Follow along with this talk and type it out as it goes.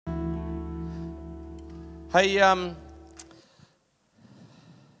Hey,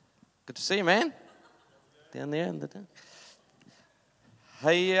 good to see you, man. Down there in the down.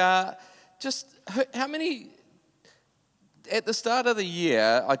 Hey, how many at the start of the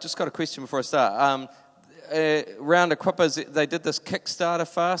year? I just got a question before I start. Around Equippers, they did this Kickstarter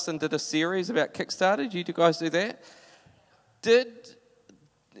fast and did a series about Kickstarter. Did you guys do that?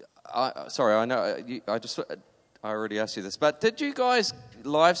 Sorry, I know. I already asked you this, but did you guys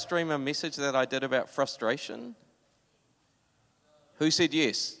live stream a message that I did about frustration? Who said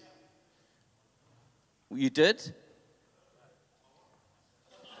yes? You did?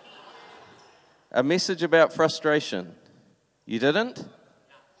 A message about frustration. You didn't?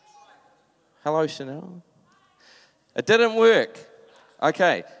 Hello, Chanel. It didn't work.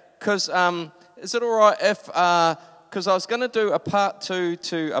 Okay, because is it all right if... Because I was going to do a part 2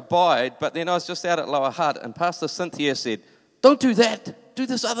 to Abide, but then I was just out at Lower Hutt, and Pastor Cynthia said, "Don't do that, do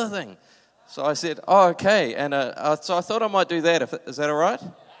this other thing." So I said, "Oh, okay," and so I thought I might do that. Is that all right?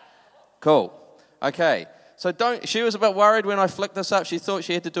 Cool. Okay. So she was a bit worried when I flicked this up. She thought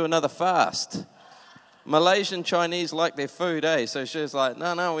she had to do another fast. Malaysian Chinese like their food, eh? So she was like,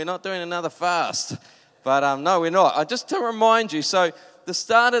 no, we're not doing another fast. But no, we're not. Just to remind you, so the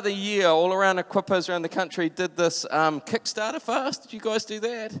start of the year, all around Equippers around the country did this Kickstarter fast. Did you guys do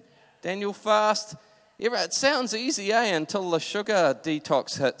that? Daniel fast. Yeah, it sounds easy, eh? Until the sugar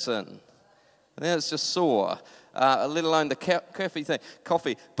detox hits in. And then it's just sore. Let alone the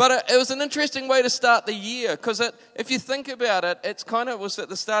coffee. But it was an interesting way to start the year, because if you think about it, was at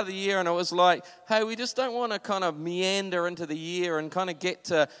the start of the year, and it was like, hey, we just don't want to kind of meander into the year and kind of get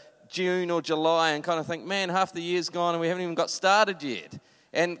to June or July and kind of think, man, half the year's gone and we haven't even got started yet.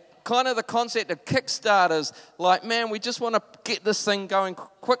 And kind of the concept of Kickstarters, like, man, we just want to get this thing going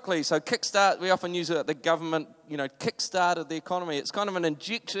quickly. So Kickstart, we often use it at the government, kickstarted the economy. It's kind of an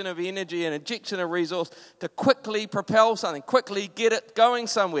injection of energy, an injection of resource to quickly propel something, quickly get it going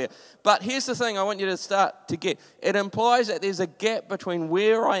somewhere. But here's the thing I want you to start to get. It implies that there's a gap between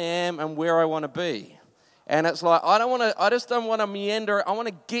where I am and where I want to be. And it's like, I just don't want to meander. I want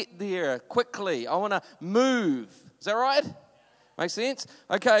to get there quickly. I want to move. Is that right? Make sense?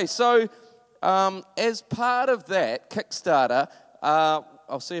 Okay, so as part of that Kickstarter,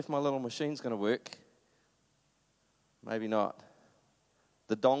 I'll see if my little machine's going to work. Maybe not.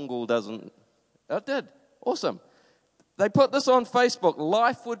 The dongle doesn't. Oh, it did. Awesome. They put this on Facebook.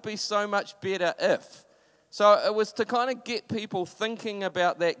 Life would be so much better if. So it was to kind of get people thinking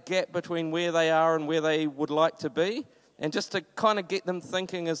about that gap between where they are and where they would like to be, and just to kind of get them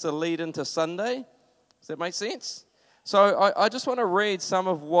thinking as a lead into Sunday. Does that make sense? So I just want to read some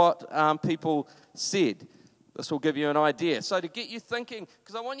of what people said. This will give you an idea. So to get you thinking,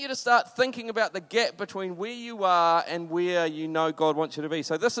 because I want you to start thinking about the gap between where you are and where you know God wants you to be.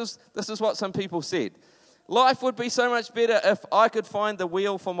 So this is what some people said. Life would be so much better if I could find the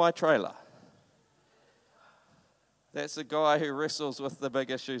wheel for my trailer. That's a guy who wrestles with the big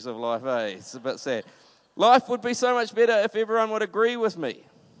issues of life, eh? It's a bit sad. Life would be so much better if everyone would agree with me.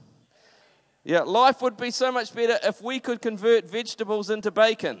 Yeah, life would be so much better if we could convert vegetables into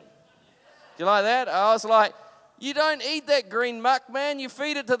bacon. Do you like that? I was like, you don't eat that green muck, man. You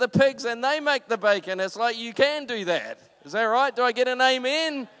feed it to the pigs and they make the bacon. It's like, you can do that. Is that right? Do I get an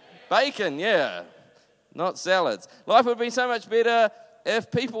amen? Bacon, yeah. Not salads. Life would be so much better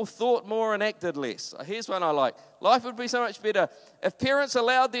if people thought more and acted less. Here's one I like. Life would be so much better if parents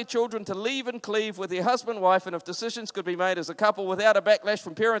allowed their children to leave and cleave with their husband, wife, and if decisions could be made as a couple without a backlash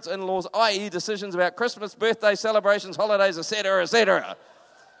from parents, in-laws, i.e. decisions about Christmas, birthday celebrations, holidays, etc., etc.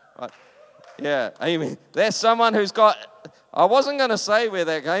 Right. Yeah, amen. That's someone who's got... I wasn't going to say where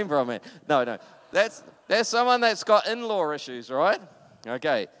that came from, man. No. That's someone that's got in-law issues, right?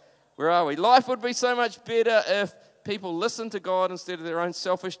 Okay, where are we? Life would be so much better if people listen to God instead of their own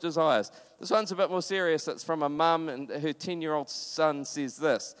selfish desires. This one's a bit more serious. It's from a mum, and her 10-year-old son says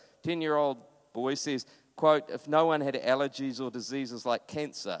this. 10-year-old boy says, quote, if no one had allergies or diseases like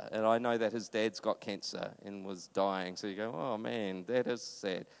cancer, and I know that his dad's got cancer and was dying, so you go, oh man, that is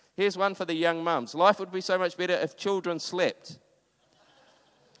sad. Here's one for the young mums. Life would be so much better if children slept.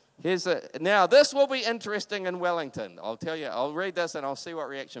 Now, this will be interesting in Wellington. I'll tell you, I'll read this and I'll see what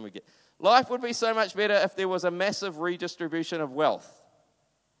reaction we get. Life would be so much better if there was a massive redistribution of wealth.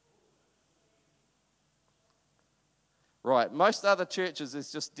 Right, most other churches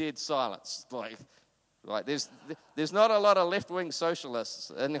is just dead silence. Like there's not a lot of left-wing socialists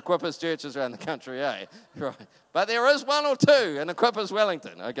in Equippers churches around the country, eh? Right, but there is one or two in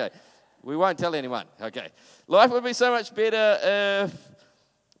EquippersWellington. Okay, we won't tell anyone. Okay, life would be so much better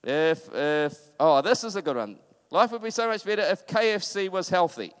if this is a good one. Life would be so much better if KFC was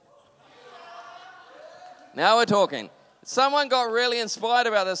healthy. Now we're talking. Someone got really inspired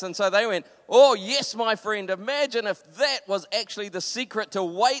about this, and so they went, oh, yes, my friend, imagine if that was actually the secret to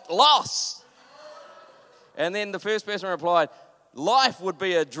weight loss. And then the first person replied, life would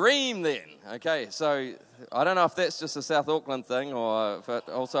be a dream then. Okay, so I don't know if that's just a South Auckland thing or if it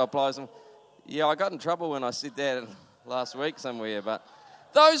also applies. Yeah, I got in trouble when I said that last week somewhere, but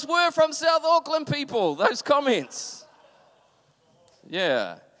those were from South Auckland people, those comments.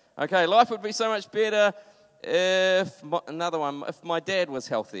 Yeah. Okay, life would be so much better if my dad was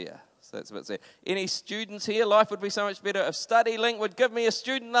healthier. So that's a bit sad. Any students here? Life would be so much better if StudyLink would give me a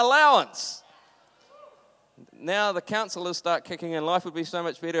student allowance. Now the counsellors start kicking in. Life would be so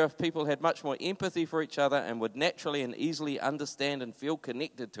much better if people had much more empathy for each other and would naturally and easily understand and feel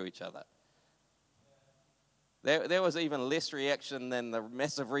connected to each other. There was even less reaction than the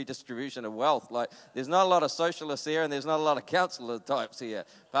massive redistribution of wealth. Like, there's not a lot of socialists here and there's not a lot of counsellor types here.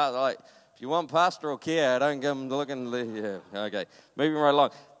 But like, if you want pastoral care, don't give them looking. Yeah, okay, moving right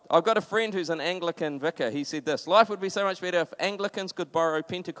along. I've got a friend who's an Anglican vicar. He said this: life would be so much better if Anglicans could borrow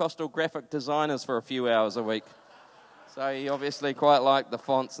Pentecostal graphic designers for a few hours a week. So he obviously quite liked the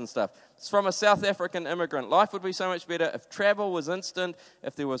fonts and stuff. It's from a South African immigrant. Life would be so much better if travel was instant,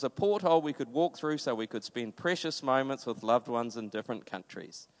 if there was a porthole we could walk through so we could spend precious moments with loved ones in different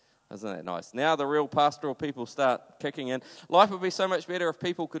countries. Isn't that nice? Now the real pastoral people start kicking in. Life would be so much better if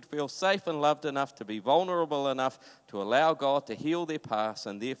people could feel safe and loved enough to be vulnerable enough to allow God to heal their past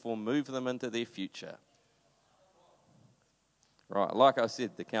and therefore move them into their future. Right, like I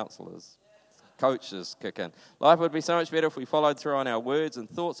said, the counsellors, coaches kick in. Life would be so much better if we followed through on our words and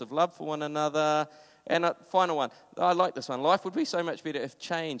thoughts of love for one another. And a final one, I like this one. Life would be so much better if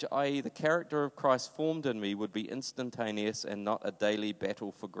change, i.e. the character of Christ formed in me, would be instantaneous and not a daily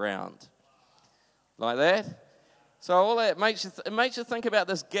battle for ground. Like that? So all that makes you think about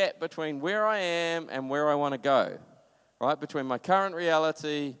this gap between where I am and where I want to go. Right? Between my current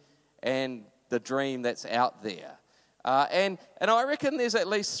reality and the dream that's out there. And I reckon there's at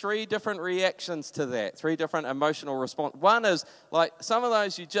least 3 different reactions to that, 3 different emotional responses. One is, like, some of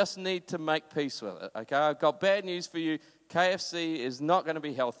those you just need to make peace with it, okay? I've got bad news for you. KFC is not going to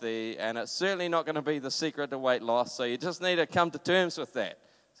be healthy, and it's certainly not going to be the secret to weight loss, so you just need to come to terms with that.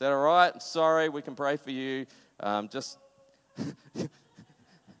 Is that all right? Sorry, we can pray for you. Just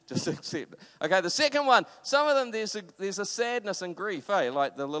accept it. Okay, the second one, some of them there's a sadness and grief,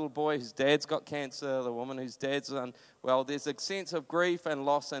 like the little boy whose dad's got cancer, the woman whose dad's unwell. There's a sense of grief and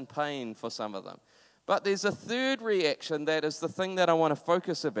loss and pain for some of them. But there's a third reaction that is the thing that I want to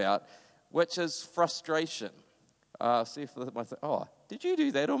focus about, which is frustration. See if did you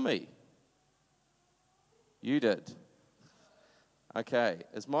do that or me? You did. Okay,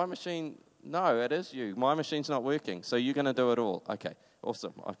 is my machine? No, it is you. My machine's not working, so you're going to do it all. Okay.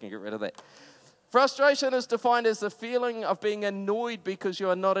 Awesome, I can get rid of that. Frustration is defined as the feeling of being annoyed because you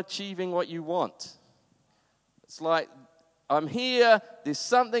are not achieving what you want. It's like, I'm here, there's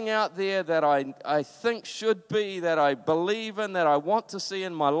something out there that I think should be, that I believe in, that I want to see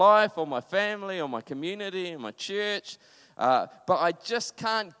in my life or my family or my community or my church, but I just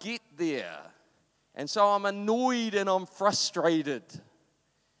can't get there. And so I'm annoyed and I'm frustrated.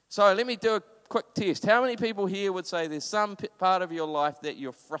 So let me do a quick test. How many people here would say there's some part of your life that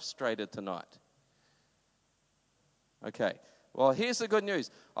you're frustrated tonight? Okay. Well, here's the good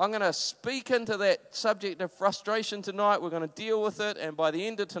news. I'm going to speak into that subject of frustration tonight. We're going to deal with it. And by the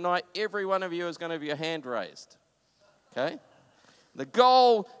end of tonight, every one of you is going to have your hand raised. Okay? The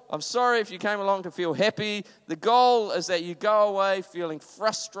goal, I'm sorry if you came along to feel happy. The goal is that you go away feeling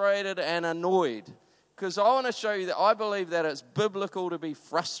frustrated and annoyed. Because I want to show you that I believe that it's biblical to be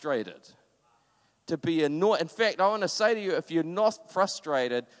frustrated. To be annoyed. In fact, I want to say to you, if you're not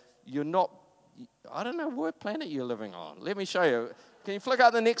frustrated, you're not, I don't know what planet you're living on. Let me show you. Can you flick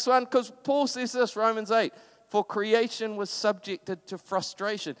out the next one? Because Paul says this, Romans 8, for creation was subjected to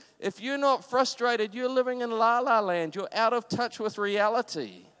frustration. If you're not frustrated, you're living in la-la land. You're out of touch with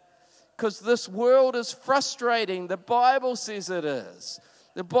reality. Because this world is frustrating. The Bible says it is.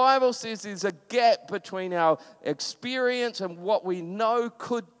 The Bible says there's a gap between our experience and what we know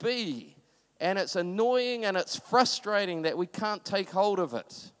could be. And it's annoying and it's frustrating that we can't take hold of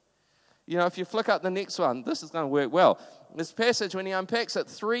it. You know, if you flick up the next one, this is going to work well. This passage, when he unpacks it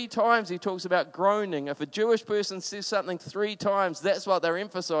 3 times, he talks about groaning. If a Jewish person says something 3 times, that's what they're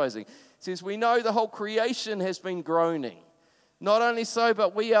emphasizing. He says, we know the whole creation has been groaning. Not only so,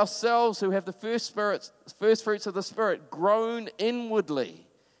 but we ourselves who have the first fruits of the Spirit groan inwardly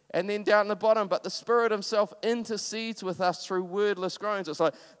And then down the bottom, but the Spirit himself intercedes with us through wordless groans. It's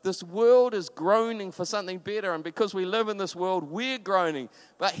like this world is groaning for something better, and because we live in this world, we're groaning.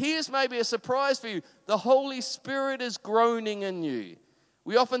 But here's maybe a surprise for you. The Holy Spirit is groaning in you.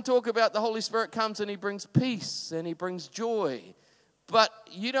 We often talk about the Holy Spirit comes and he brings peace and he brings joy. But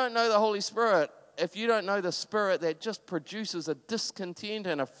you don't know the Holy Spirit if you don't know the Spirit that just produces a discontent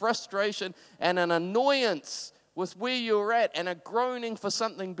and a frustration and an annoyance with where you're at and a groaning for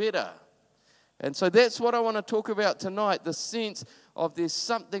something better. And so that's what I want to talk about tonight, the sense of there's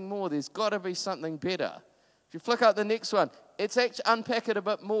something more, there's got to be something better. If you flick out the next one, it's actually unpack it a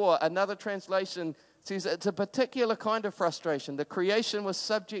bit more. Another translation says it's a particular kind of frustration. The creation was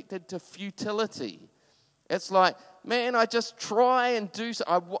subjected to futility. It's like, man, I just try and do so.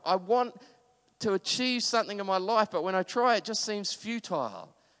 I want to achieve something in my life, but when I try, it just seems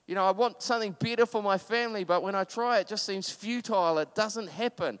futile. You know, I want something better for my family, but when I try, it just seems futile. It doesn't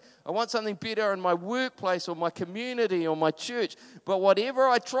happen. I want something better in my workplace or my community or my church, but whatever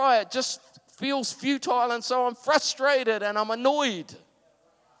I try, it just feels futile, and so I'm frustrated and I'm annoyed.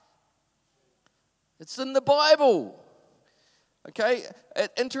 It's in the Bible. Okay,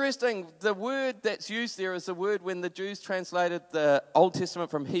 interesting. The word that's used there is the word when the Jews translated the Old Testament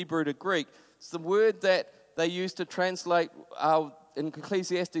from Hebrew to Greek. It's the word that they used to translate in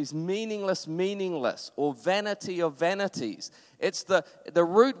Ecclesiastes, meaningless, or vanity of vanities. It's the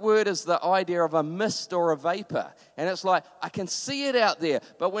root word is the idea of a mist or a vapor. And it's like, I can see it out there,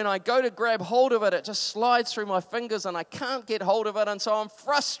 but when I go to grab hold of it, it just slides through my fingers and I can't get hold of it, and so I'm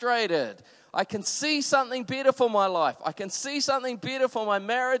frustrated. I can see something better for my life. I can see something better for my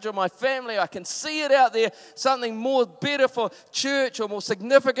marriage or my family. I can see it out there, something more better for church or more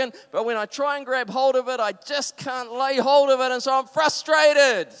significant. But when I try and grab hold of it, I just can't lay hold of it, and so I'm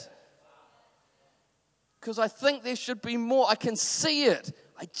frustrated. Because I think there should be more. I can see it.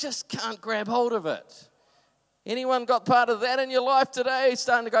 I just can't grab hold of it. Anyone got part of that in your life today?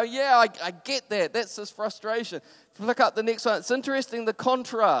 Starting to go, yeah, I get that. That's this frustration. Look up the next one. It's interesting, the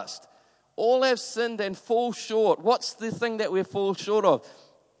contrast. All have sinned and fall short. What's the thing that we fall short of?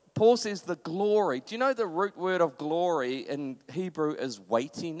 Paul says the glory. Do you know the root word of glory in Hebrew is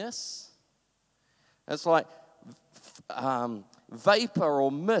weightiness? It's like vapor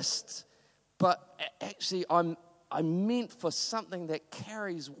or mist. But actually, I'm meant for something that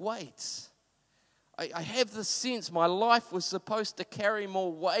carries weight. I have the sense my life was supposed to carry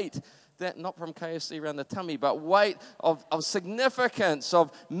more weight. That not from KFC around the tummy, but weight of significance,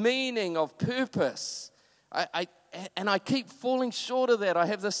 of meaning, of purpose. And I keep falling short of that. I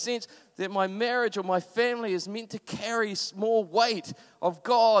have the sense that my marriage or my family is meant to carry more weight of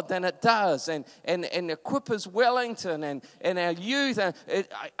God than it does. And EquippersWellington and our youth,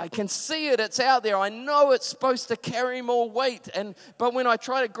 I can see it. It's out there. I know it's supposed to carry more weight. But when I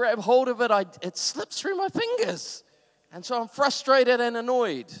try to grab hold of it, it slips through my fingers. And so I'm frustrated and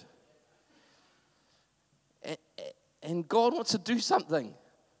annoyed. And God wants to do something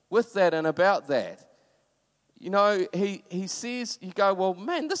with that and about that. You know, he says, you go, well,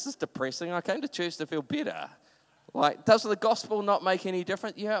 man, this is depressing. I came to church to feel better. Like, does the gospel not make any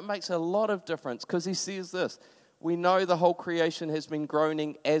difference? Yeah, it makes a lot of difference, because he says this. We know the whole creation has been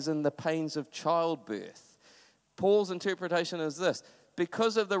groaning as in the pains of childbirth. Paul's interpretation is this.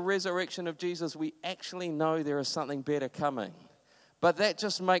 Because of the resurrection of Jesus, we actually know there is something better coming. But that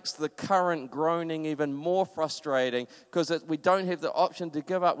just makes the current groaning even more frustrating, because we don't have the option to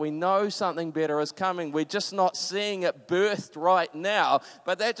give up. We know something better is coming. We're just not seeing it birthed right now.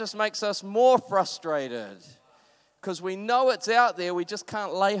 But that just makes us more frustrated, because we know it's out there. We just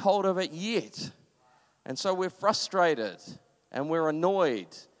can't lay hold of it yet. And so we're frustrated and we're annoyed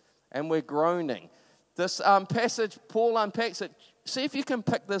and we're groaning. This passage, Paul unpacks it. See if you can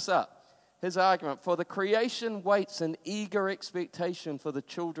pick this up. His argument, for the creation waits in eager expectation for the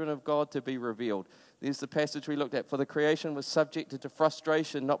children of God to be revealed. There's the passage we looked at. For the creation was subjected to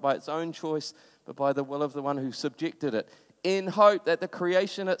frustration, not by its own choice, but by the will of the one who subjected it, in hope that the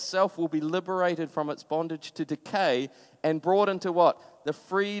creation itself will be liberated from its bondage to decay and brought into what? The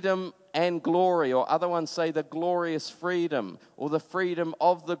freedom and glory, or other ones say the glorious freedom, or the freedom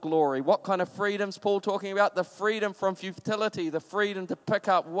of the glory. What kind of freedom's Paul talking about? The freedom from futility, the freedom to pick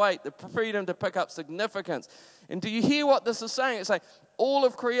up weight, the freedom to pick up significance. And do you hear what this is saying? It's like all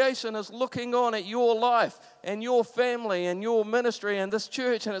of creation is looking on at your life and your family and your ministry and this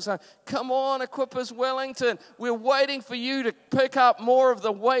church, and it's like, come on, EquippersWellington, we're waiting for you to pick up more of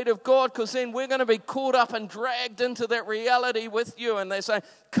the weight of God, because then we're going to be caught up and dragged into that reality with you. And they say,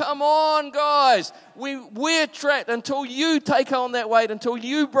 come on, guys, we're trapped until you take on that weight, until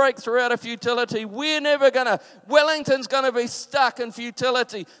you break through out of futility. Wellington's going to be stuck in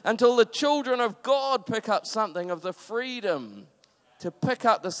futility until the children of God pick up something of the freedom to pick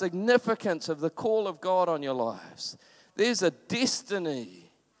up the significance of the call of God on your lives. There's a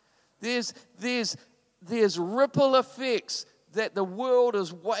destiny. There's ripple effects that the world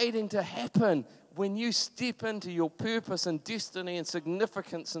is waiting to happen when you step into your purpose and destiny and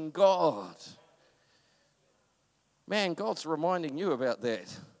significance in God. Man, God's reminding you about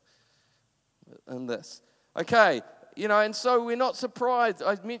that in this. Okay, and so we're not surprised.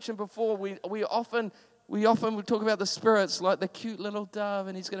 I mentioned before, we often would talk about the Spirit's like the cute little dove,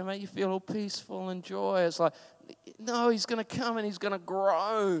 and he's going to make you feel all peaceful and joy. It's like, no, he's going to come and he's going to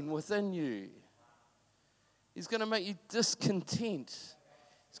groan within you. He's going to make you discontent.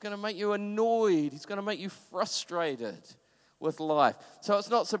 He's going to make you annoyed. He's going to make you frustrated with life. So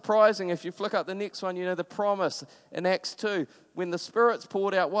it's not surprising if you flick up the next one, the promise in Acts 2. When the Spirit's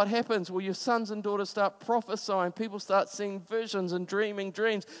poured out, what happens? Well, your sons and daughters start prophesying. People start seeing visions and dreaming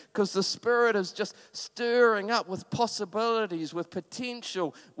dreams, because the Spirit is just stirring up with possibilities, with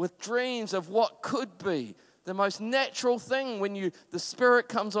potential, with dreams of what could be. The most natural thing when the Spirit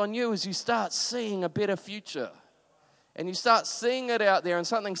comes on you is you start seeing a better future. And you start seeing it out there, and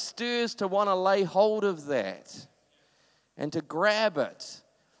something stirs to want to lay hold of that and to grab it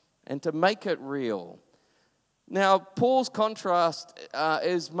and to make it real. Now, Paul's contrast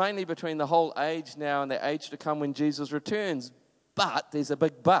is mainly between the whole age now and the age to come when Jesus returns. But there's a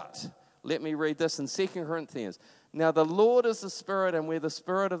big but. Let me read this in 2 Corinthians. Now, the Lord is the Spirit, and where the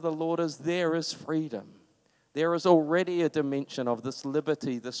Spirit of the Lord is, there is freedom. There is already a dimension of this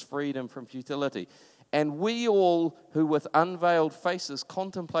liberty, this freedom from futility. And we all who with unveiled faces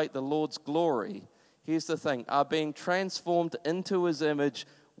contemplate the Lord's glory, here's the thing, are being transformed into His image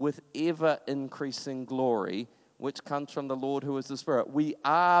with ever-increasing glory, which comes from the Lord who is the Spirit. We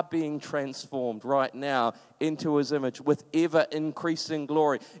are being transformed right now into His image with ever-increasing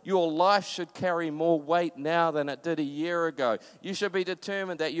glory. Your life should carry more weight now than it did a year ago. You should be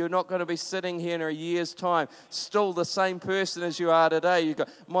determined that you're not going to be sitting here in a year's time still the same person as you are today. You go,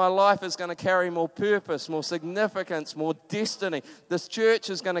 my life is going to carry more purpose, more significance, more destiny. This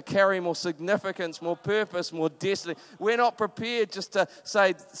church is going to carry more significance, more purpose, more destiny. We're not prepared just to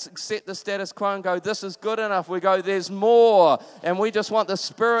say, set the status quo and go, this is good enough. We go, there's more. And we just want the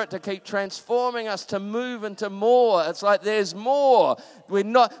Spirit to keep transforming us to move into more. It's like there's more.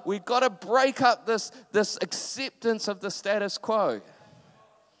 We've got to break up this acceptance of the status quo.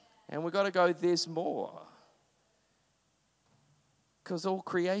 And we've got to go, there's more. Because all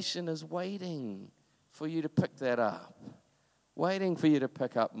creation is waiting for you to pick that up. Waiting for you to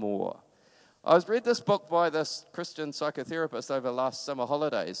pick up more. I read this book by this Christian psychotherapist over last summer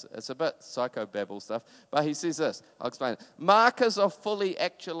holidays. It's a bit psychobabble stuff, but he says this. I'll explain it. Markers of fully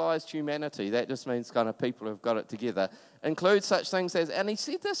actualized humanity, that just means kind of people who've got it together, include such things as, and he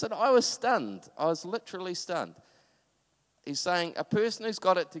said this and I was stunned. I was literally stunned. He's saying a person who's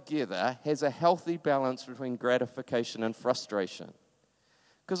got it together has a healthy balance between gratification and frustration.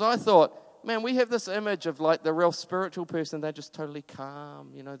 Because I thought, man, we have this image of like the real spiritual person, they're just totally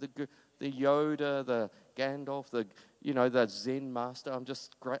calm, the Yoda, the Gandalf, the Zen master. I'm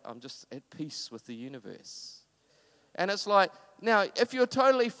just at peace with the universe. And it's like, now, if you're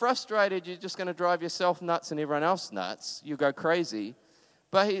totally frustrated, you're just going to drive yourself nuts and everyone else nuts. You go crazy.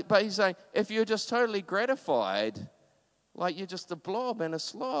 But he's saying, if you're just totally gratified, like you're just a blob and a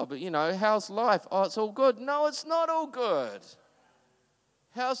slob, how's life? Oh, it's all good. No, it's not all good.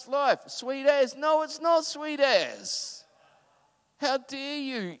 How's life? Sweet as? No, it's not sweet as. How dare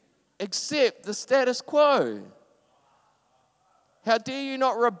you accept the status quo? How dare you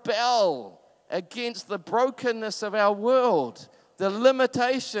not rebel against the brokenness of our world, the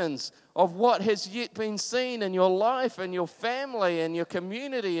limitations of what has yet been seen in your life and your family and your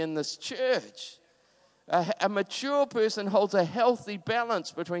community in this church? A mature person holds a healthy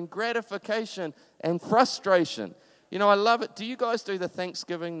balance between gratification and frustration. I love it. Do you guys do the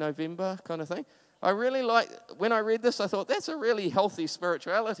Thanksgiving November kind of thing? I really when I read this, I thought, that's a really healthy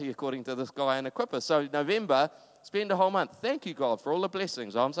spirituality according to this guy in Equipper. So November, spend a whole month. Thank you, God, for all the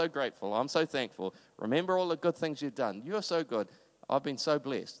blessings. I'm so grateful. I'm so thankful. Remember all the good things you've done. You're so good. I've been so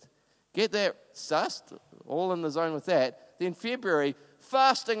blessed. Get that sussed, all in the zone with that. Then February,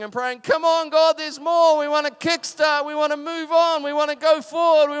 fasting and praying, come on, God, there's more. We want to kickstart. We want to move on. We want to go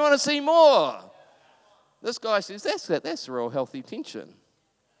forward. We want to see more. This guy says, that's a real healthy tension.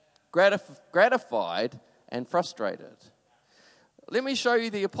 Gratified and frustrated. Let me show you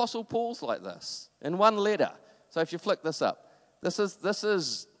the Apostle Paul's like this in one letter. So if you flick this up, this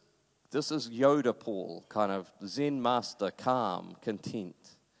is Yoda Paul, kind of Zen master, calm, content,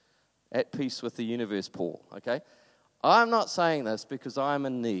 at peace with the universe Paul, okay? I'm not saying this because I am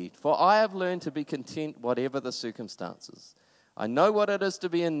in need, for I have learned to be content whatever the circumstances. I know what it is to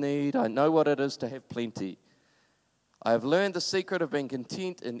be in need. I know what it is to have plenty. I have learned the secret of being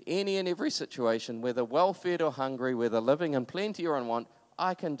content in any and every situation, whether well-fed or hungry, whether living in plenty or in want.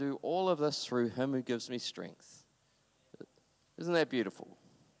 I can do all of this through him who gives me strength. Isn't that beautiful?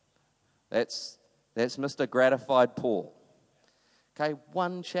 That's Mr. Gratified Paul. Okay,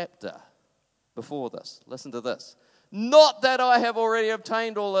 one chapter before this. Listen to this. Not that I have already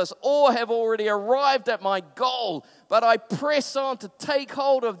obtained all this or have already arrived at my goal, but I press on to take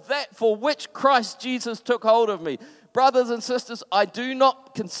hold of that for which Christ Jesus took hold of me. Brothers and sisters, I do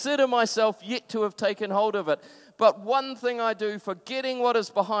not consider myself yet to have taken hold of it. But one thing I do, forgetting what is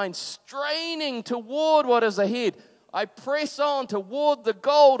behind, straining toward what is ahead, I press on toward the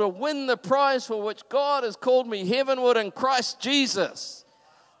goal to win the prize for which God has called me heavenward in Christ Jesus.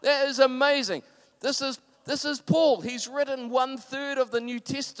 That is amazing. This is Paul. He's written 1/3 of the New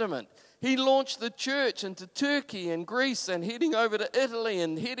Testament. He launched the church into Turkey and Greece and heading over to Italy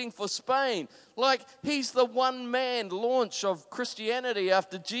and heading for Spain. Like, he's the one-man launch of Christianity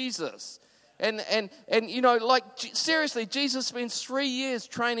after Jesus. And you know, like, seriously, Jesus spends 3 years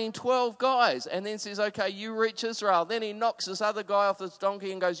training 12 guys and then says, okay, you reach Israel. Then he knocks this other guy off this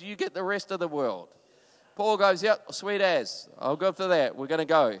donkey and goes, you get the rest of the world. Paul goes, yep, sweet as. I'll go for that. We're going to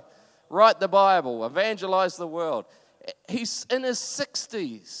go. Write the Bible. Evangelize the world. He's in his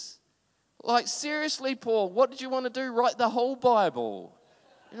 60s. Like, seriously, Paul, what did you want to do? Write the whole Bible.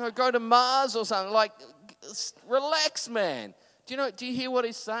 You know, go to Mars or something. Like, relax, man. Do you hear what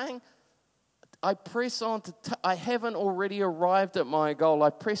he's saying? I press on I haven't already arrived at my goal.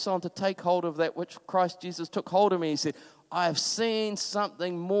 I press on to take hold of that which Christ Jesus took hold of me. He said, I have seen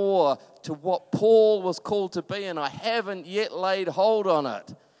something more to what Paul was called to be, and I haven't yet laid hold on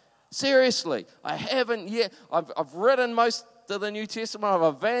it. Seriously, I haven't yet. I've written most of the New Testament.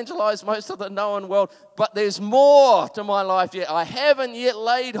 I've evangelized most of the known world, but there's more to my life yet. I haven't yet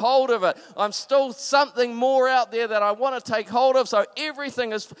laid hold of it. I'm still something more out there that I want to take hold of. So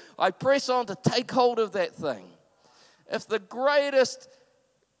everything is, I press on to take hold of that thing. If the greatest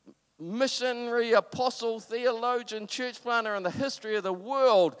missionary, apostle, theologian, church planter in the history of the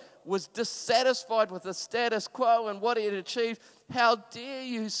world was dissatisfied with the status quo and what he had achieved, how dare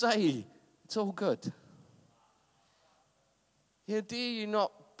you say it's all good? How dare you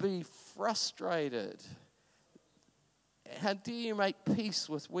not be frustrated? How dare you make peace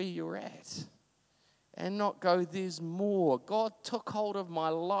with where you're at and not go, there's more. God took hold of my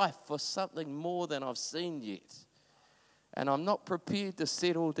life for something more than I've seen yet. And I'm not prepared to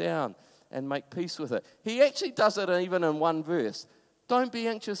settle down and make peace with it. He actually does it even in one verse. Don't be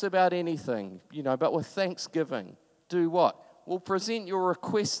anxious about anything, but with thanksgiving, do what? Well, present your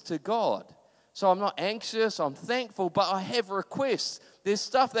requests to God. So I'm not anxious, I'm thankful, but I have requests. There's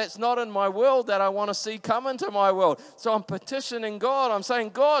stuff that's not in my world that I want to see come into my world. So I'm petitioning God. I'm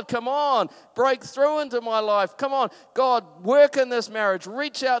saying, God, come on, break through into my life. Come on, God, work in this marriage.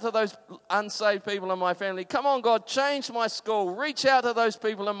 Reach out to those unsaved people in my family. Come on, God, change my school. Reach out to those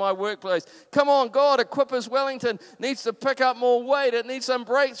people in my workplace. Come on, God, EquippersWellington needs to pick up more weight. It needs some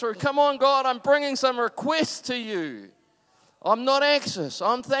breakthrough. Come on, God, I'm bringing some requests to you. I'm not anxious.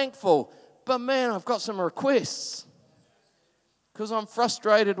 I'm thankful. But man, I've got some requests because I'm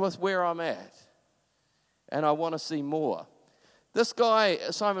frustrated with where I'm at and I want to see more. This guy,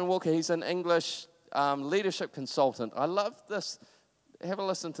 Simon Walker, he's an English leadership consultant. I love this. Have a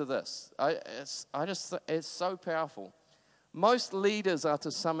listen to this. It's so powerful. Most leaders are to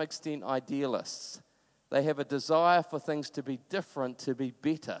some extent idealists. They have a desire for things to be different, to be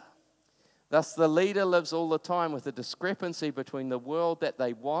better. Thus, the leader lives all the time with a discrepancy between the world that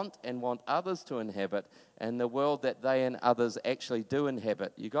they want and want others to inhabit and the world that they and others actually do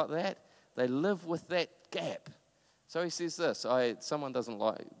inhabit. You got that? They live with that gap. So he says this. Someone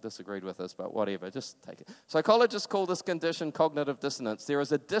disagreed with this, but whatever. Just take it. Psychologists call this condition cognitive dissonance. There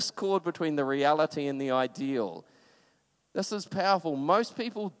is a discord between the reality and the ideal. This is powerful. Most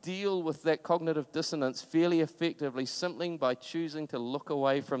people deal with that cognitive dissonance fairly effectively simply by choosing to look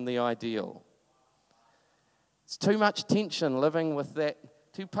away from the ideal. It's too much tension living with that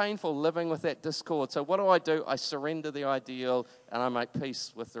too painful living with that discord. So what do? I surrender the ideal and I make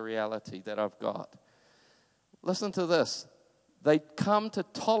peace with the reality that I've got. Listen to this. They come to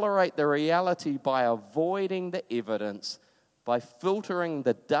tolerate the reality by avoiding the evidence, by filtering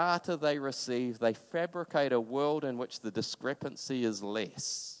the data they receive. They fabricate a world in which the discrepancy is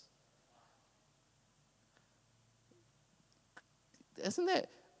less. Isn't that?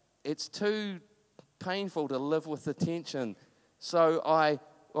 It's too painful to live with the tension. Can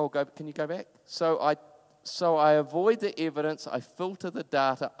you go back? So I avoid the evidence, I filter the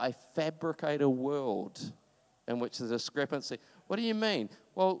data, I fabricate a world in which the discrepancy. What do you mean?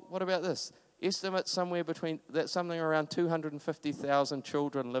 Well, what about this? Estimate something around 250,000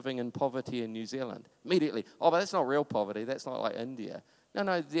 children living in poverty in New Zealand. Immediately, but that's not real poverty, that's not like India.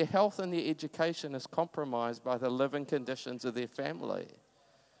 No, their health and their education is compromised by the living conditions of their family.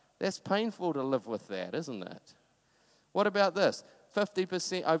 That's painful to live with that, isn't it? What about this?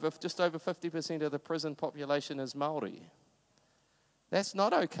 50%, just over 50% of the prison population is Māori. That's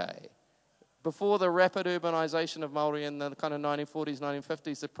not okay. Before the rapid urbanisation of Māori in the kind of 1940s,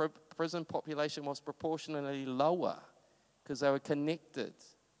 1950s, the prison population was proportionally lower because they were connected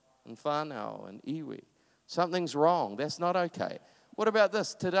in whānau and iwi. Something's wrong. That's not okay. What about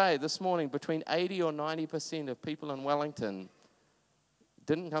this? Today, this morning, between 80 or 90% of people in Wellington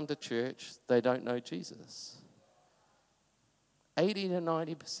didn't come to church. They don't know Jesus. 80 to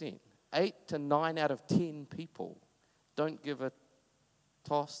 90%. 8 to 9 out of 10 people don't give a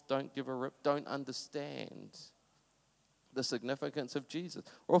toss, don't give a rip, don't understand the significance of Jesus.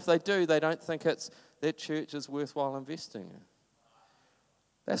 Or if they do, they don't think that church is worthwhile investing in.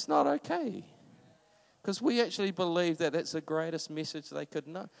 That's not okay. Because we actually believe that that's the greatest message they could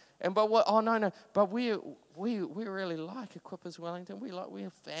know. But we really like EquippersWellington. We're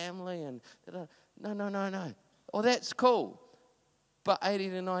family and no. Oh, that's cool. But 80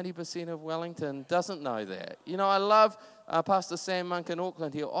 to 90% of Wellington doesn't know that. I love Pastor Sam Monk in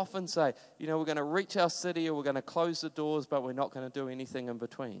Auckland. He'll often say, we're going to reach our city or we're going to close the doors, but we're not going to do anything in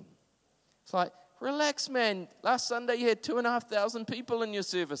between. It's like, relax, man. Last Sunday you had 2,500 people in your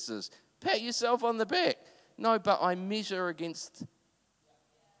services. Pat yourself on the back. No, but I measure against...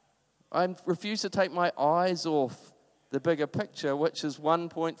 I refuse to take my eyes off the bigger picture, which is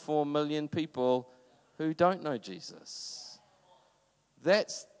 1.4 million people who don't know Jesus.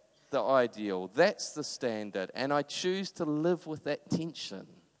 That's the ideal. That's the standard. And I choose to live with that tension.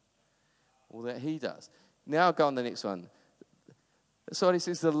 Or that he does. Now I'll go on the next one. So what he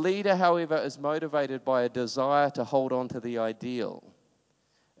says, the leader, however, is motivated by a desire to hold on to the ideal.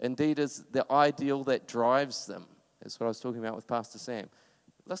 Indeed, it's the ideal that drives them. That's what I was talking about with Pastor Sam.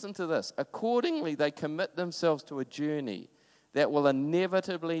 Listen to this. Accordingly, they commit themselves to a journey that will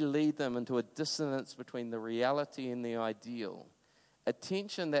inevitably lead them into a dissonance between the reality and the ideal. A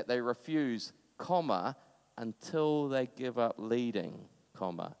tension that they refuse, until they give up leading,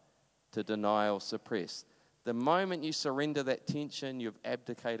 to deny or suppress. The moment you surrender that tension, you've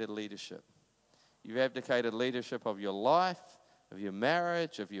abdicated leadership. You've abdicated leadership of your life, of your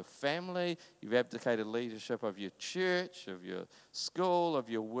marriage, of your family. You've abdicated leadership of your church, of your school, of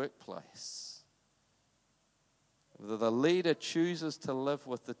your workplace. The leader chooses to live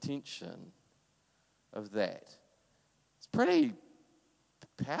with the tension of that. It's pretty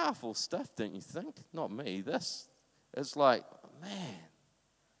powerful stuff, don't you think? Not me. This is like, man,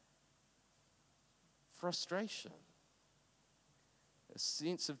 frustration. A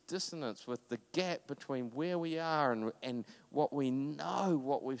sense of dissonance with the gap between where we are and what we know,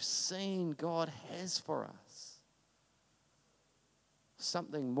 what we've seen God has for us.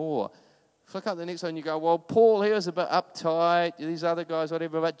 Something more. Flick up the next one, you go, well, Paul here is a bit uptight, these other guys,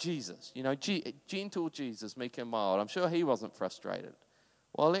 whatever, but Jesus, gentle Jesus, meek and mild. I'm sure he wasn't frustrated.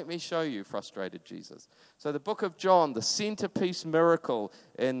 Well, let me show you frustrated Jesus. So the book of John, the centerpiece miracle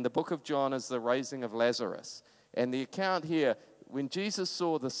in the book of John is the raising of Lazarus. And the account here, when Jesus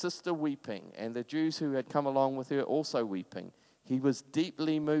saw the sister weeping and the Jews who had come along with her also weeping, he was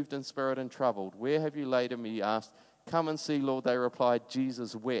deeply moved in spirit and troubled. Where have you laid him? He asked. Come and see, Lord. They replied,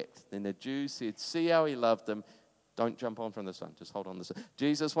 Jesus wept. Then the Jews said, see how he loved them. Don't jump on from this one. Just hold on this one.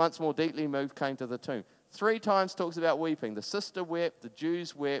 Jesus, once more deeply moved, came to the tomb. 3 times talks about weeping. The sister wept, the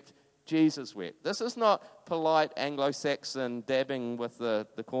Jews wept, Jesus wept. This is not polite Anglo-Saxon dabbing with the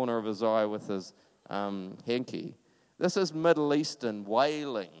corner of his eye with his hanky. This is Middle Eastern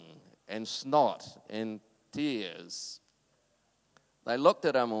wailing and snot and tears. They looked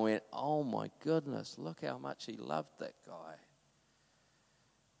at him and went, oh my goodness, look how much he loved that guy.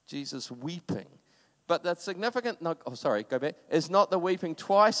 Jesus weeping. But the significant, go back, is not the weeping.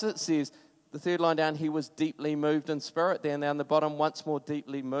 Twice it says, The third line down, he was deeply moved in spirit. Down the bottom, once more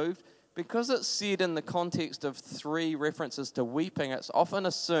deeply moved. Because it's said in the context of 3 references to weeping, it's often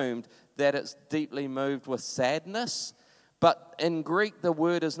assumed that it's deeply moved with sadness. But in Greek, the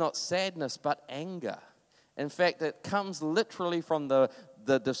word is not sadness, but anger. In fact, it comes literally from the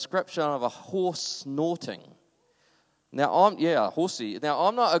description of a horse snorting. Horsey. Now,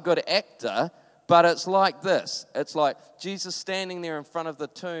 I'm not a good actor, but it's like this. It's like Jesus standing there in front of the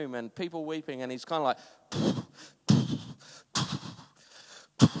tomb and people weeping, and he's kind of like,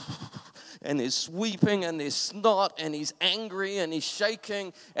 and there's weeping and there's snot and he's angry and he's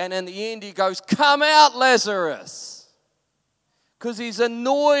shaking, and in the end he goes, "Come out, Lazarus," because he's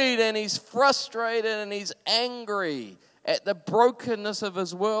annoyed and he's frustrated and he's angry at the brokenness of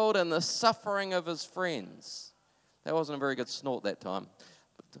his world and the suffering of his friends. That wasn't a very good snort that time,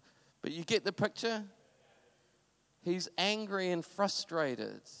 but you get the picture? He's angry and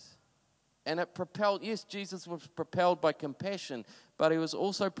frustrated. And it propelled, yes, Jesus was propelled by compassion, but he was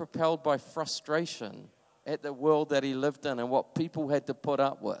also propelled by frustration at the world that he lived in and what people had to put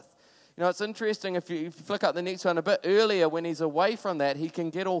up with. You know, it's interesting, if you flick up the next one, a bit earlier when he's away from that, he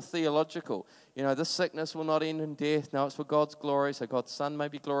can get all theological. You know, this sickness will not end in death. No, it's for God's glory, so God's Son may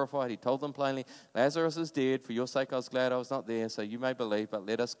be glorified. He told them plainly, Lazarus is dead. For your sake I was glad I was not there, so you may believe, but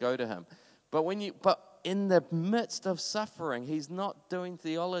let us go to him. But in the midst of suffering, he's not doing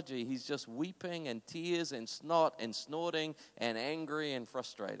theology. He's just weeping and tears and snot and snorting and angry and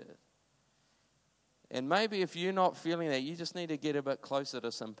frustrated. And maybe if you're not feeling that, you just need to get a bit closer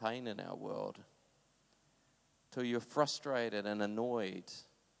to some pain in our world, till you're frustrated and annoyed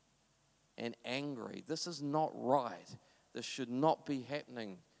and angry. This is not right. This should not be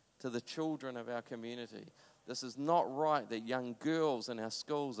happening to the children of our community. This is not right that young girls in our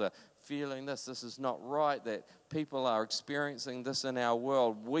schools are feeling this. This is not right that people are experiencing this in our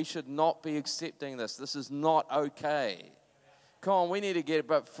world. We should not be accepting this. This is not okay. Come on, we need to get a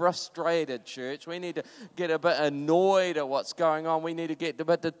bit frustrated, church. We need to get a bit annoyed at what's going on. We need to get a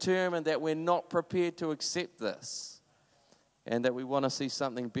bit determined that we're not prepared to accept this and that we want to see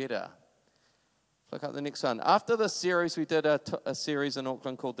something better. Look at the next one. After this series, we did a series in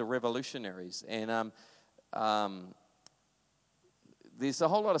Auckland called The Revolutionaries. And there's a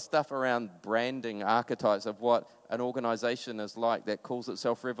whole lot of stuff around branding archetypes of what an organization is like that calls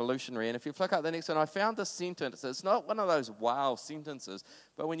itself revolutionary. And if you flick up the next one, I found this sentence. It's not one of those wow sentences,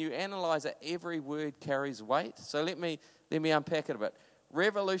 but when you analyze it, every word carries weight. So let me unpack it a bit.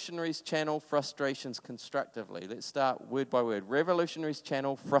 Revolutionaries channel frustrations constructively. Let's start word by word. Revolutionaries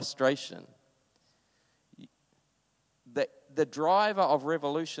channel frustration. The driver of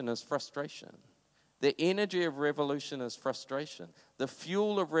revolution is frustration. The energy of revolution is frustration. The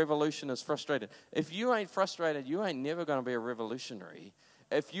fuel of revolution is frustration. If you ain't frustrated, you ain't never going to be a revolutionary.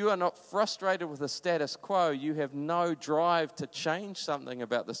 If you are not frustrated with the status quo, you have no drive to change something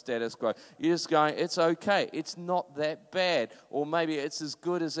about the status quo. You're just going, it's okay. It's not that bad. Or maybe it's as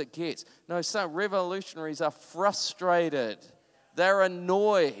good as it gets. No, some revolutionaries are frustrated. They're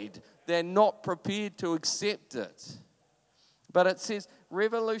annoyed. They're not prepared to accept it. But it says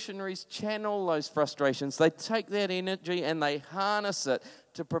revolutionaries channel those frustrations. They take that energy and they harness it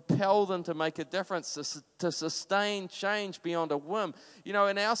to propel them to make a difference, to sustain change beyond a whim. You know,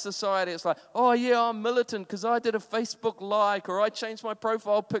 in our society, it's like, oh yeah, I'm militant because I did a Facebook like, or I changed my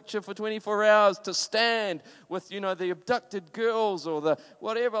profile picture for 24 hours to stand with, you know, the abducted girls or the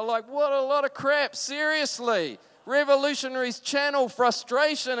whatever. Like, what a lot of crap, seriously. Revolutionaries channel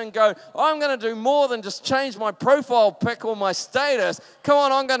frustration and go, I'm going to do more than just change my profile pic or my status. Come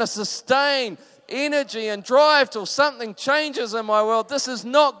on, I'm going to sustain energy and drive till something changes in my world. This is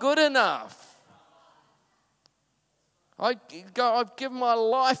not good enough. I've given my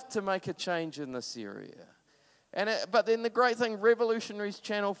life to make a change in this area. But then the great thing, revolutionaries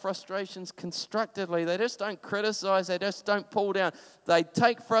channel frustrations constructively. They just don't criticize. They just don't pull down. They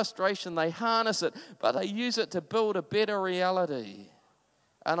take frustration, they harness it, but they use it to build a better reality,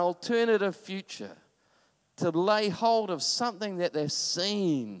 an alternative future, to lay hold of something that they've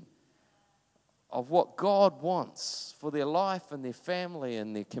seen of what God wants for their life and their family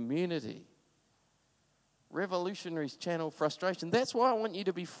and their community. Revolutionaries channel frustration. That's why I want you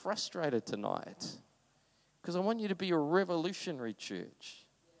to be frustrated tonight. Because I want you to be a revolutionary church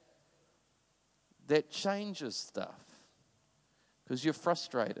that changes stuff. Because you're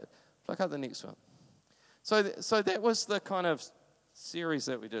frustrated. Look at the next one. So that was the kind of series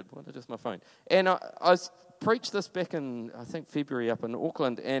that we did. What is my phone? And I preached this back in, I think, February up in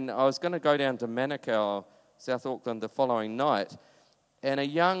Auckland. And I was going to go down to Manukau, South Auckland, the following night. And a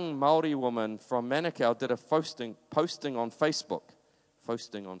young Māori woman from Manukau did a posting on Facebook.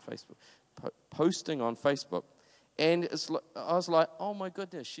 posting on Facebook. And I was like, oh my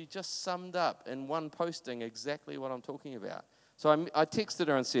goodness, she just summed up in one posting exactly what I'm talking about. So I texted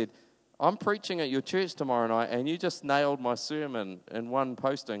her and said, I'm preaching at your church tomorrow night, and you just nailed my sermon in one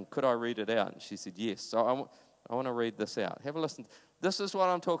posting. Could I read it out? And she said, yes. So I want to read this out. Have a listen. This is what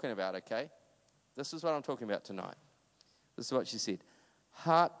I'm talking about, okay? This is what I'm talking about tonight. This is what she said.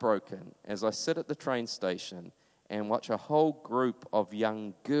 Heartbroken as I sit at the train station and watch a whole group of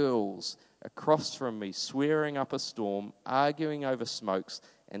young girls across from me swearing up a storm, arguing over smokes,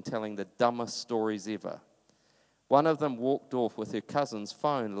 and telling the dumbest stories ever. One of them walked off with her cousin's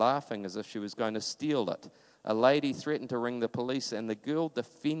phone, laughing as if she was going to steal it. A lady threatened to ring the police, and the girl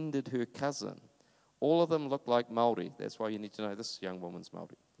defended her cousin. All of them looked like Māori. That's why you need to know this young woman's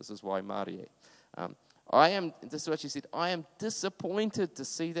Māori. This is why Māori. This is what she said, I am disappointed to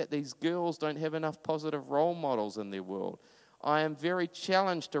see that these girls don't have enough positive role models in their world. I am very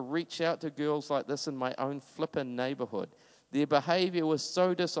challenged to reach out to girls like this in my own flippin' neighborhood. Their behavior was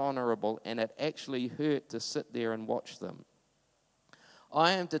so dishonorable, and it actually hurt to sit there and watch them.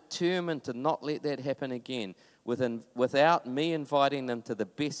 I am determined to not let that happen again without me inviting them to the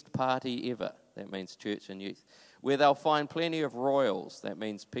best party ever. That means church and youth. Where they'll find plenty of royals. That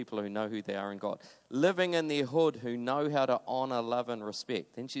means people who know who they are in God. Living in their hood who know how to honor, love, and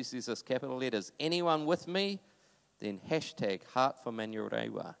respect. Then she says this, capital letters, anyone with me? Then hashtag heart for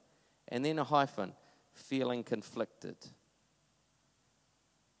Manurewa. And then a hyphen, feeling conflicted.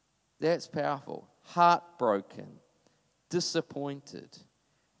 That's powerful. Heartbroken, disappointed,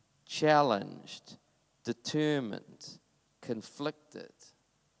 challenged, determined, conflicted.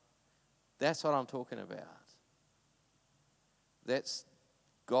 That's what I'm talking about. That's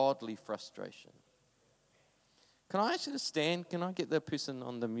godly frustration. Can I actually stand? Can I get the person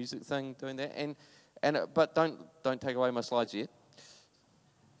on the music thing doing that? But don't take away my slides yet.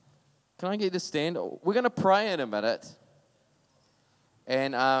 Can I get to stand? We're going to pray in a minute.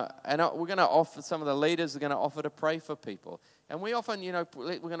 And we're going to offer, some of the leaders are going to offer to pray for people. And we often,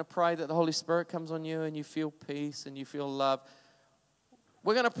 we're going to pray that the Holy Spirit comes on you and you feel peace and you feel love.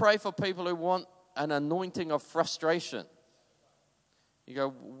 We're going to pray for people who want an anointing of frustration. You go,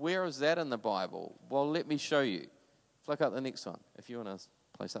 where is that in the Bible? Well, let me show you. Flick up the next one if you want to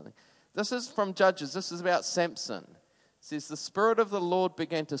play something. This is from Judges. This is about Samson. It says, the Spirit of the Lord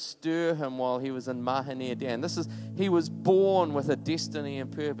began to stir him while he was in Mahanaim Dan. He was born with a destiny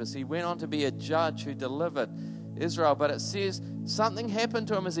and purpose. He went on to be a judge who delivered Israel. But it says something happened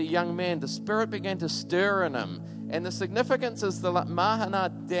to him as a young man. The Spirit began to stir in him. And the significance is the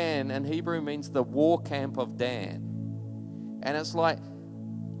Mahanaim Dan in Hebrew means the war camp of Dan. And it's like,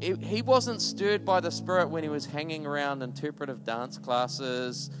 he wasn't stirred by the Spirit when he was hanging around interpretive dance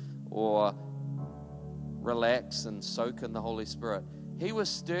classes or relax and soak in the Holy Spirit. He was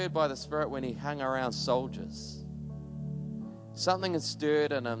stirred by the Spirit when he hung around soldiers. Something is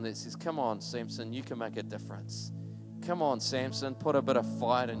stirred in him that says, come on, Samson, you can make a difference. Come on, Samson, put a bit of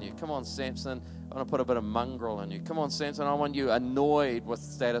fight in you. Come on, Samson, I want to put a bit of mongrel in you. Come on, Samson, I want you annoyed with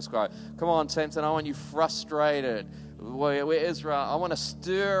the status quo. Come on, Samson, I want you frustrated. Where Israel, I want to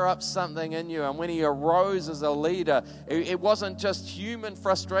stir up something in you. And when he arose as a leader, it wasn't just human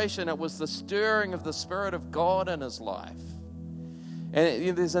frustration, it was the stirring of the Spirit of God in his life.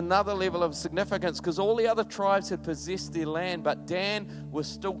 And there's another level of significance because all the other tribes had possessed their land, but Dan was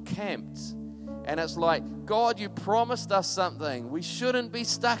still camped. And it's like, God, you promised us something. We shouldn't be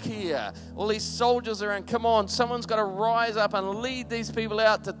stuck here. All these soldiers are in. Come on, someone's got to rise up and lead these people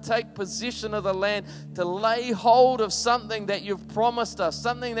out to take possession of the land, to lay hold of something that you've promised us,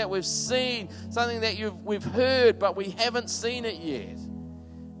 something that we've seen, something that we've heard, but we haven't seen it yet.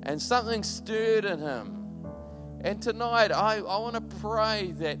 And something stirred in him. And tonight, I want to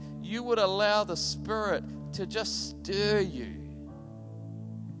pray that you would allow the Spirit to just stir you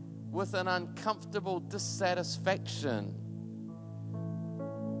with an uncomfortable dissatisfaction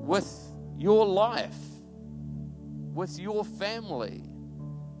with your life, with your family,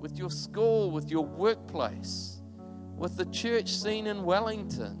 with your school, with your workplace, with the church scene in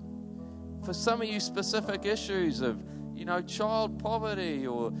Wellington. For some of you, specific issues of, child poverty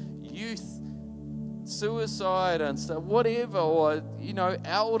or youth suicide and stuff, whatever, or,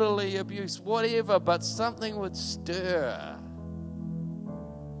 elderly abuse, whatever, but something would stir.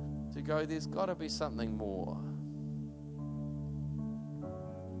 To go, there's got to be something more.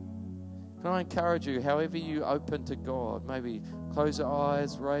 Can I encourage you, however you open to God, maybe close your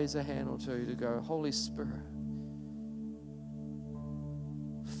eyes, raise a hand or two to go, Holy Spirit,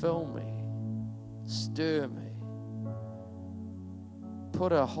 fill me, stir me,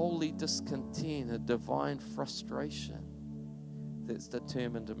 put a holy discontent, a divine frustration that's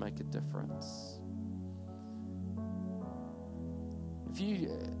determined to make a difference.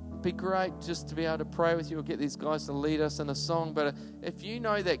 It'd be great just to be able to pray with you or get these guys to lead us in a song, but if you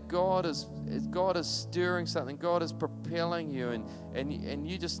know that God is stirring something, God is propelling you, and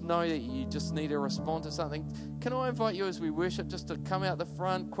you just know that you just need to respond to something, can I invite you as we worship just to come out the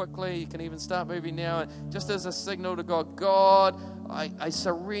front quickly? You can even start moving now, and just as a signal to God, I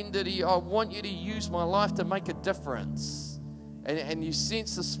surrender to you. I want you to use my life to make a difference. And you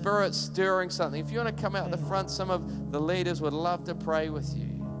sense the Spirit stirring something. If you want to come out the front, some of the leaders would love to pray with you.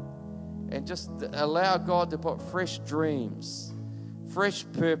 And just allow God to put fresh dreams, fresh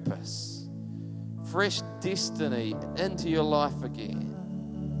purpose, fresh destiny into your life again.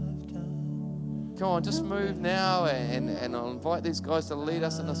 Come on, just move now, and I'll invite these guys to lead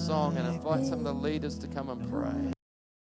us in a song, and invite some of the leaders to come and pray.